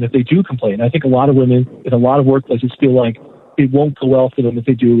positively for them if they do complain. I think a lot of women in a lot of workplaces feel like it won't go well for them if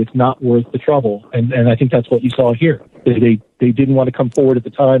they do. It's not worth the trouble. And I think that's what you saw here. They didn't want to come forward at the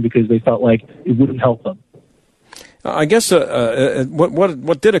time because they felt like it wouldn't help them. I guess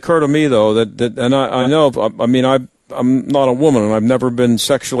what did occur to me, though, that and I know, I'm not a woman, and I've never been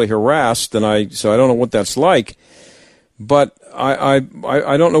sexually harassed, so I don't know what that's like. But I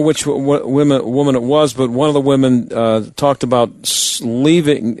don't know which woman it was, but one of the women talked about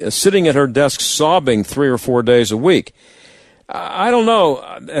sitting at her desk sobbing 3 or 4 days a week. I don't know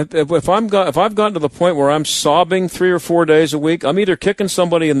if I've gotten to the point where I'm sobbing 3 or 4 days a week. I'm either kicking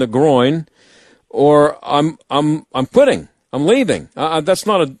somebody in the groin, or I'm quitting. I'm leaving. I don't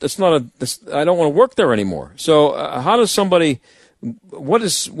want to work there anymore. So how does somebody? What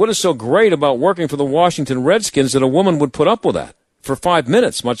is so great about working for the Washington Redskins that a woman would put up with that for 5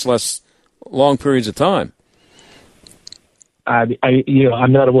 minutes, much less long periods of time? I'm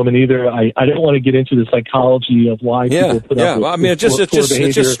not a woman either. I don't want to get into the psychology of why people put up with it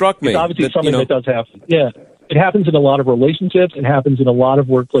just struck me. It's obviously something that does happen. Yeah, it happens in a lot of relationships. It happens in a lot of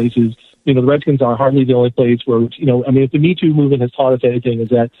workplaces. The Redskins are hardly the only place where, if the Me Too movement has taught us anything, is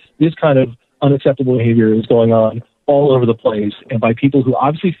that this kind of unacceptable behavior is going on all over the place, and by people who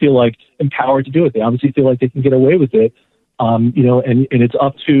obviously feel like empowered to do it. They obviously feel like they can get away with it, and it's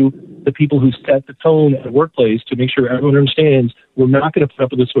up to the people who set the tone at the workplace to make sure everyone understands we're not going to put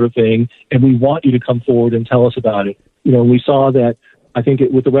up with this sort of thing, and we want you to come forward and tell us about it. We saw that. I think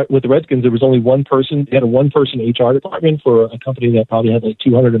with the Redskins, there was only one person. They had a one-person HR department for a company that probably had like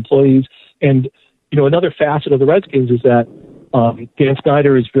 200 employees. And, another facet of the Redskins is that Dan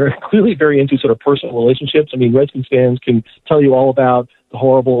Snyder is clearly very into sort of personal relationships. I mean, Redskins fans can tell you all about the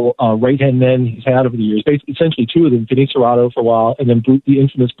horrible right-hand men he's had over the years. Basically, essentially two of them, Vinny Serrato for a while, and then the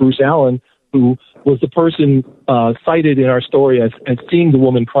infamous Bruce Allen, who was the person cited in our story as seeing the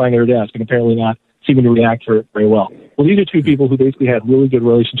woman crying at her desk and apparently not seeming to react to it very well. Well, these are two people who basically had really good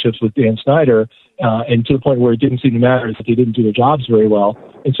relationships with Dan Snyder, and to the point where it didn't seem to matter that they didn't do their jobs very well.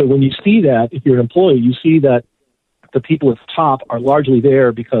 And so when you see that, if you're an employee, you see that the people at the top are largely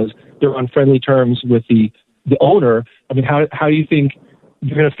there because they're on friendly terms with the owner. I mean, how do you think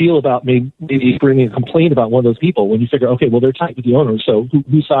you're going to feel about maybe bringing a complaint about one of those people when you figure, okay, well, they're tight with the owner, so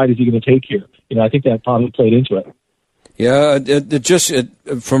whose side is he going to take here? I think that probably played into it. Yeah,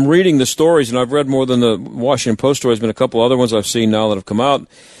 from reading the stories, and I've read more than the Washington Post story, there's been a couple other ones I've seen now that have come out.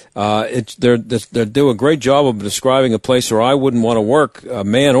 They do a great job of describing a place where I wouldn't want to work,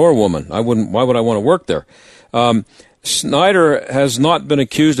 man or woman. Why would I want to work there? Snyder has not been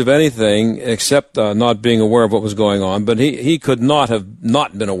accused of anything except not being aware of what was going on, but he could not have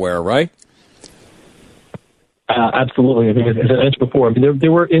not been aware, right? Absolutely. I mean, as I mentioned before, I mean,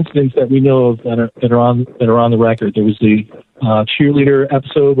 there were incidents that we know of that are on the record. There was the cheerleader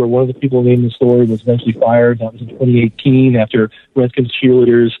episode where one of the people named in the story was eventually fired. That was in 2018 after Redskins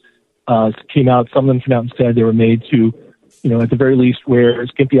cheerleaders came out. Some of them came out and said they were made to, at the very least wear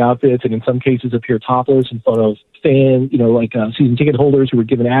skimpy outfits and in some cases appear topless in front of fans, season ticket holders who were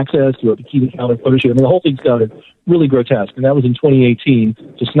given access to a bikini counter photo shoot. I mean, the whole thing sounded really grotesque, and that was in 2018.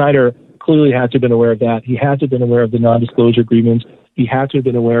 So Snyder clearly had to have been aware of that. He had to have been aware of the non-disclosure agreements. He had to have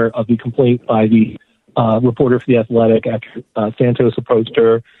been aware of the complaint by the reporter for The Athletic after Santos approached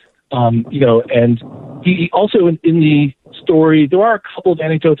her. And he also, in the story, there are a couple of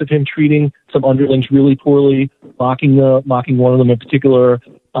anecdotes of him treating some underlings really poorly, mocking one of them in particular.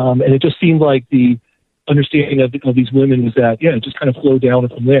 And it just seemed like the understanding of these women was that, it just kind of flowed down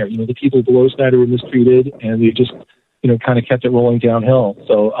from there. The people below Snyder were mistreated, and they just kind of kept it rolling downhill.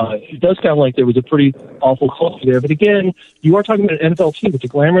 So it does sound like there was a pretty awful culture there. But again, you are talking about an NFL team. It's a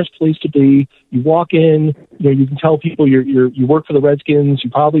glamorous place to be. You walk in, you can tell people you work for the Redskins. You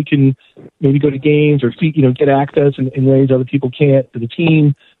probably can maybe go to games or see, get access in ways other people can't to the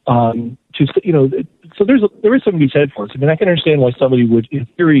team. So there is something to be said for it. I mean, I can understand why somebody would, in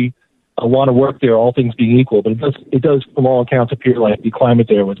theory, want to work there, all things being equal. But it does, from all accounts, appear like the climate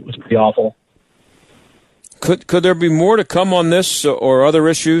there was pretty awful. Could there be more to come on this or other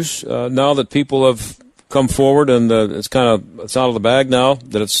issues now that people have come forward and it's out of the bag now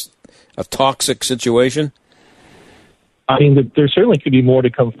that it's a toxic situation? I mean, there certainly could be more to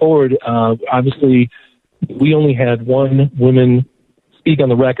come forward. Obviously, we only had one woman speak on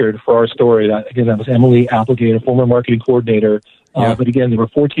the record for our story. That was Emily Applegate, a former marketing coordinator. But again, there were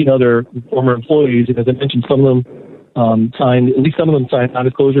 14 other former employees, and as I mentioned, some of them signed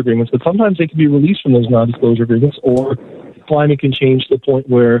non-disclosure agreements, but sometimes they can be released from those non-disclosure agreements, or climate can change to the point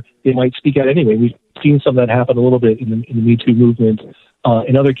where they might speak out anyway. We've seen some of that happen a little bit in the Me Too movement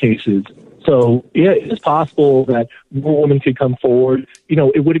in other cases. So, it is possible that more women could come forward.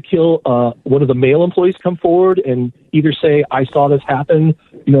 It would kill one of the male employees come forward and either say, I saw this happen.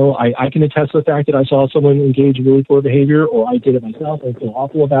 I can attest to the fact that I saw someone engage in really poor behavior, or I did it myself. I feel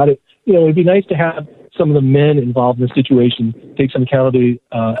awful about it. It'd be nice to have some of the men involved in the situation take some take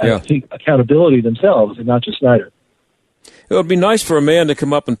accountability themselves and not just Snyder. It would be nice for a man to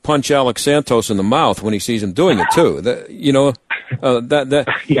come up and punch Alex Santos in the mouth when he sees him doing it too. He sounds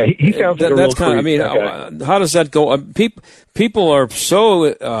like that's kind of. I mean, how does that go? People are so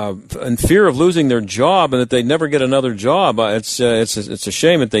in fear of losing their job and that they never get another job. It's a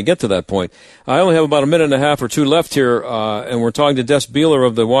shame that they get to that point. I only have about a minute and a half or two left here, and we're talking to Des Beeler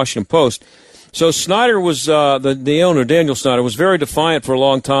of the Washington Post. So Snyder was the owner, Daniel Snyder, was very defiant for a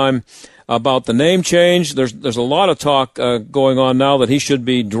long time about the name change. There's a lot of talk going on now that he should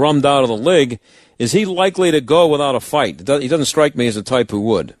be drummed out of the league. Is he likely to go without a fight? He doesn't strike me as a type who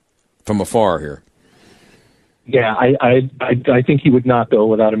would, from afar here. Yeah, I think he would not go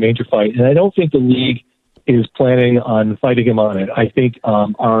without a major fight, and I don't think the league is planning on fighting him on it. I think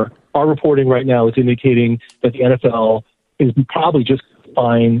our reporting right now is indicating that the NFL is probably just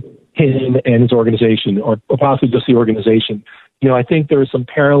fine him and his organization, or possibly just the organization. I think there are some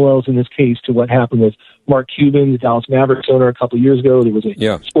parallels in this case to what happened with Mark Cuban, the Dallas Mavericks owner, a couple of years ago. There was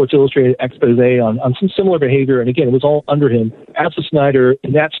a Sports Illustrated expose on some similar behavior, and again, it was all under him. As for Snyder,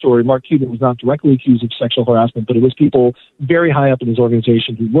 in that story, Mark Cuban was not directly accused of sexual harassment, but it was people very high up in his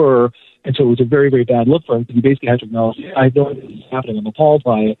organization who were, and so it was a very, very bad look for him, because he basically had to acknowledge, I have no idea what's happening, I'm appalled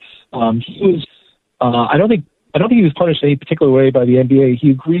by it. He was, I don't think I don't think he was punished in any particular way by the NBA.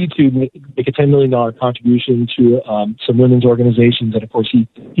 He agreed to make a $10 million contribution to some women's organizations, and of course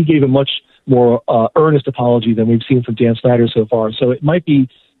he gave a much more earnest apology than we've seen from Dan Snyder so far. So it might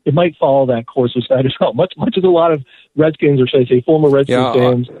follow that course with Snyder as well. Much as a lot of Redskins, or should I say former Redskins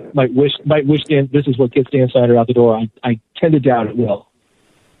fans, might wish Dan, this is what gets Dan Snyder out the door. I tend to doubt it will.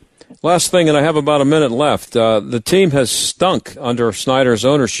 Last thing, and I have about a minute left. The team has stunk under Snyder's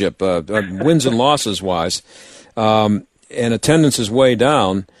ownership, wins and losses wise, and attendance is way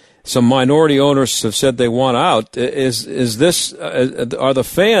down. Some minority owners have said they want out. Is this? Are the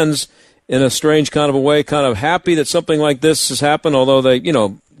fans, in a strange kind of a way, kind of happy that something like this has happened? Although they,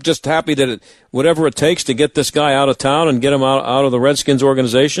 just happy that whatever it takes to get this guy out of town and get him out of the Redskins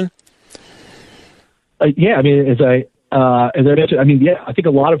organization. Yeah, I mean, as I mentioned, I think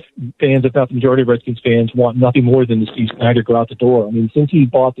a lot of fans, if not the majority of Redskins fans, want nothing more than to see Snyder go out the door. I mean, since he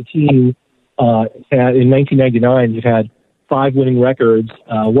bought the team in 1999, you've had 5 winning records,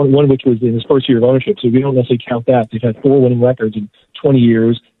 one of which was in his first year of ownership, so we don't necessarily count that. They've had 4 winning records in 20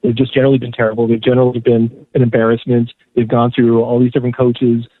 years. They've just generally been terrible. They've generally been an embarrassment. They've gone through all these different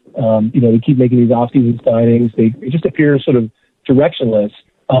coaches. They keep making these off-season signings. They just appear sort of directionless.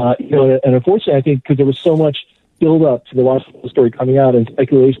 And unfortunately, I think because there was so much build-up to the Washington story coming out and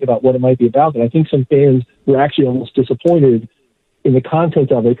speculation about what it might be about, that I think some fans were actually almost disappointed in the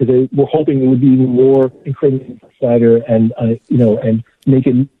content of it, because they were hoping it would be even more incriminating for Snyder and make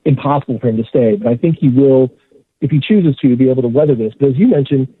it impossible for him to stay. But I think he will, if he chooses to, be able to weather this. But as you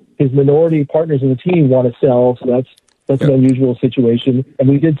mentioned, his minority partners in the team want to sell, so that's an unusual situation. And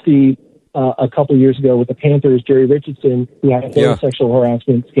we did see a couple of years ago with the Panthers, Jerry Richardson, who had a sexual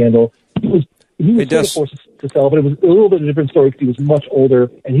harassment scandal. He was forced to sell, but it was a little bit of a different story because he was much older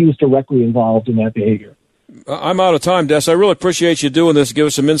and he was directly involved in that behavior. I'm out of time, Des. I really appreciate you doing this. Give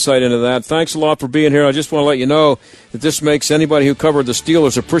us some insight into that. Thanks a lot for being here. I just want to let you know that this makes anybody who covered the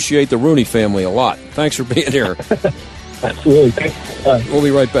Steelers appreciate the Rooney family a lot. Thanks for being here. Absolutely. Thanks. We'll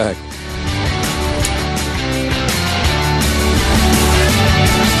be right back.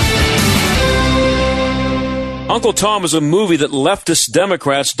 Uncle Tom is a movie that leftist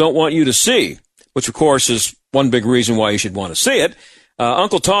Democrats don't want you to see, which, of course, is one big reason why you should want to see it.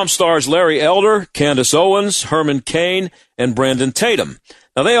 Uncle Tom stars Larry Elder, Candace Owens, Herman Cain, and Brandon Tatum.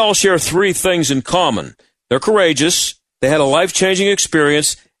 Now, they all share 3 things in common. They're courageous, they had a life-changing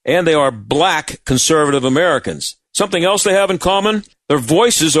experience, and they are black conservative Americans. Something else they have in common? Their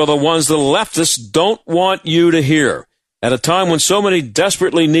voices are the ones the leftists don't want you to hear, at a time when so many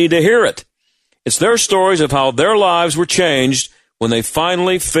desperately need to hear it. It's their stories of how their lives were changed when they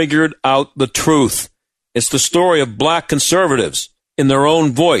finally figured out the truth. It's the story of black conservatives in their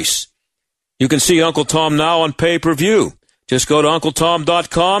own voice. You can see Uncle Tom now on pay-per-view. Just go to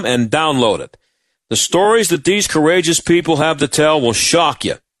UncleTom.com and download it. The stories that these courageous people have to tell will shock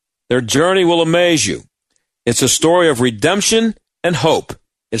you. Their journey will amaze you. It's a story of redemption and hope.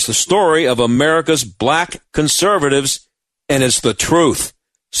 It's the story of America's black conservatives, and it's the truth.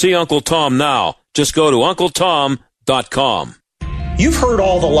 See Uncle Tom now. Just go to UncleTom.com. You've heard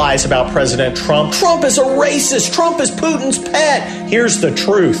all the lies about President Trump. Trump is a racist. Trump is Putin's pet. Here's the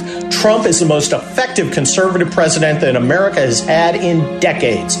truth. Trump is the most effective conservative president that America has had in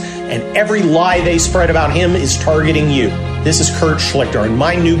decades. And every lie they spread about him is targeting you. This is Kurt Schlichter, and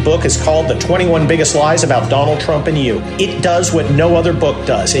my new book is called The 21 Biggest Lies About Donald Trump and You. It does what no other book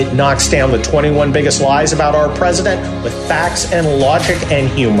does. It knocks down the 21 biggest lies about our president with facts and logic and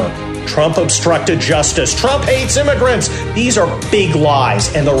humor. Trump obstructed justice. Trump hates immigrants. These are big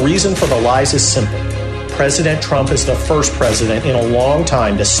lies, and the reason for the lies is simple. President Trump is the first president in a long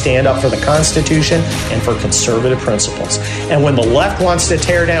time to stand up for the Constitution and for conservative principles. And when the left wants to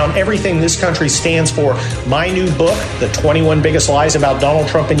tear down everything this country stands for, my new book, The 21 Biggest Lies About Donald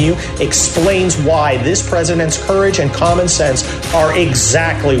Trump and You, explains why this president's courage and common sense are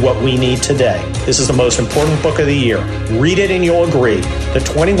exactly what we need today. This is the most important book of the year. Read it and you'll agree. The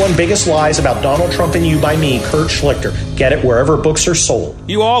 21 Biggest Lies About Donald Trump and You by me, Kurt Schlichter. Get it wherever books are sold.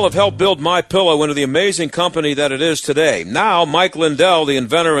 You all have helped build MyPillow into the amazing company that it is today. Now, Mike Lindell, the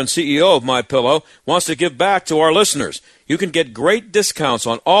inventor and CEO of MyPillow, wants to give back to our listeners. You can get great discounts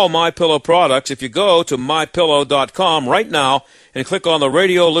on all MyPillow products if you go to MyPillow.com right now and click on the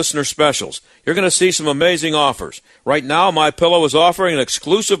radio listener specials. You're going to see some amazing offers. Right now, MyPillow is offering an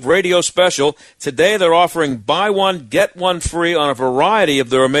exclusive radio special. Today, they're offering buy one, get one free on a variety of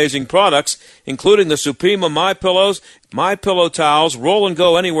their amazing products, including the Supima MyPillows, MyPillow towels, Roll and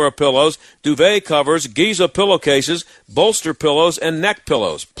Go Anywhere pillows, duvet covers, Giza pillowcases, bolster pillows, and neck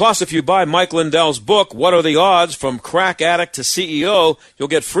pillows. Plus, if you buy Mike Lindell's book, What Are the Odds? From Crack Tech Addict to CEO, you'll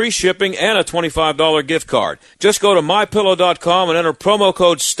get free shipping and a $25 gift card. Just go to mypillow.com and enter promo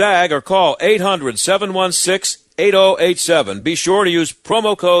code STAG or call 800-716-8087. Be sure to use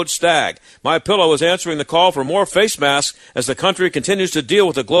promo code STAG. MyPillow is answering the call for more face masks as the country continues to deal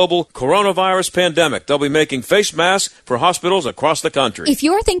with the global coronavirus pandemic. They'll be making face masks for hospitals across the country. If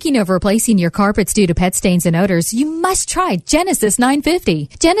you're thinking of replacing your carpets due to pet stains and odors, you must try Genesis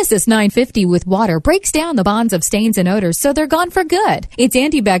 950. Genesis 950 with water breaks down the bonds of stains and odors so they're gone for good. Its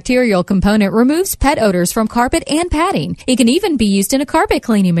antibacterial component removes pet odors from carpet and padding. It can even be used in a carpet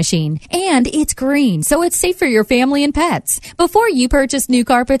cleaning machine. And it's green, so it's safe for your family and pets. Before you purchase new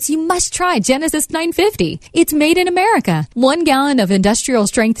carpets, you must try Genesis 950. It's made in America. 1 gallon of industrial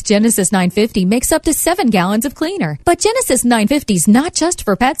strength Genesis 950 makes up to 7 gallons of cleaner. But Genesis 950 is not just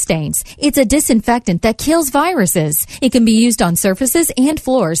for pet stains. It's a disinfectant that kills viruses. It can be used on surfaces and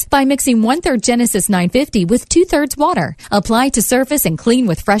floors by mixing 1/3 Genesis 950 with 2/3 water. Apply to surface and clean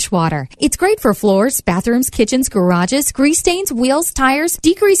with fresh water. It's great for floors, bathrooms, kitchens, garages, grease stains, wheels, tires,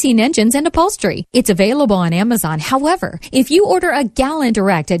 degreasing engines, and upholstery. It's available on Amazon. However, if you order a gallon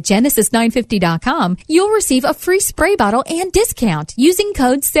direct at Genesis950.com, you'll receive a free spray bottle and discount using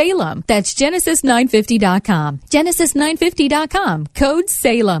code SALEM. That's Genesis950.com. Genesis950.com. Code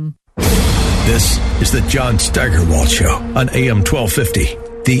SALEM. This is the John Steigerwald Show on AM 1250.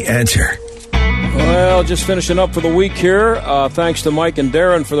 The Answer. Well, just finishing up for the week here. Thanks to Mike and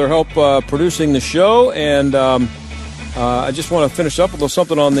Darren for their help producing the show. And I just want to finish up with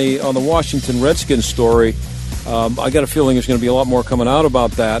something on the Washington Redskins story. I got a feeling there's going to be a lot more coming out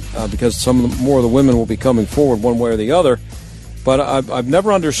about that because more of the women will be coming forward one way or the other. But I've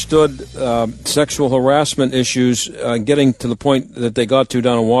never understood sexual harassment issues getting to the point that they got to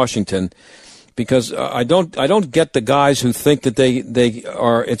down in Washington, because I don't get the guys who think that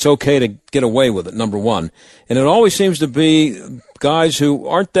it's okay to get away with it, number one. And it always seems to be guys who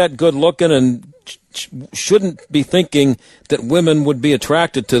aren't that good looking and shouldn't be thinking that women would be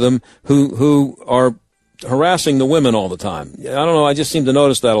attracted to them who are harassing the women all the time. I don't know. I just seem to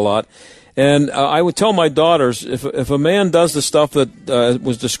notice that a lot. And I would tell my daughters, if a man does the stuff that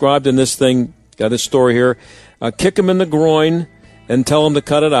was described in this thing, this story here, kick him in the groin and tell him to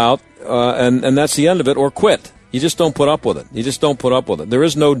cut it out, and that's the end of it, or quit. You just don't put up with it. You just don't put up with it. There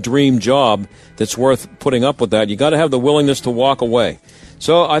is no dream job that's worth putting up with that. You got to have the willingness to walk away.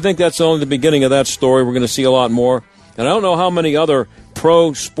 So I think that's only the beginning of that story. We're going to see a lot more. And I don't know how many other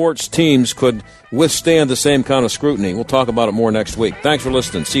pro sports teams could withstand the same kind of scrutiny. We'll talk about it more next week. Thanks for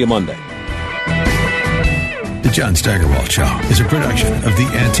listening. See you Monday. The John Steigerwald Show is a production of The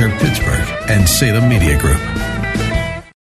Answer Pittsburgh and Salem Media Group.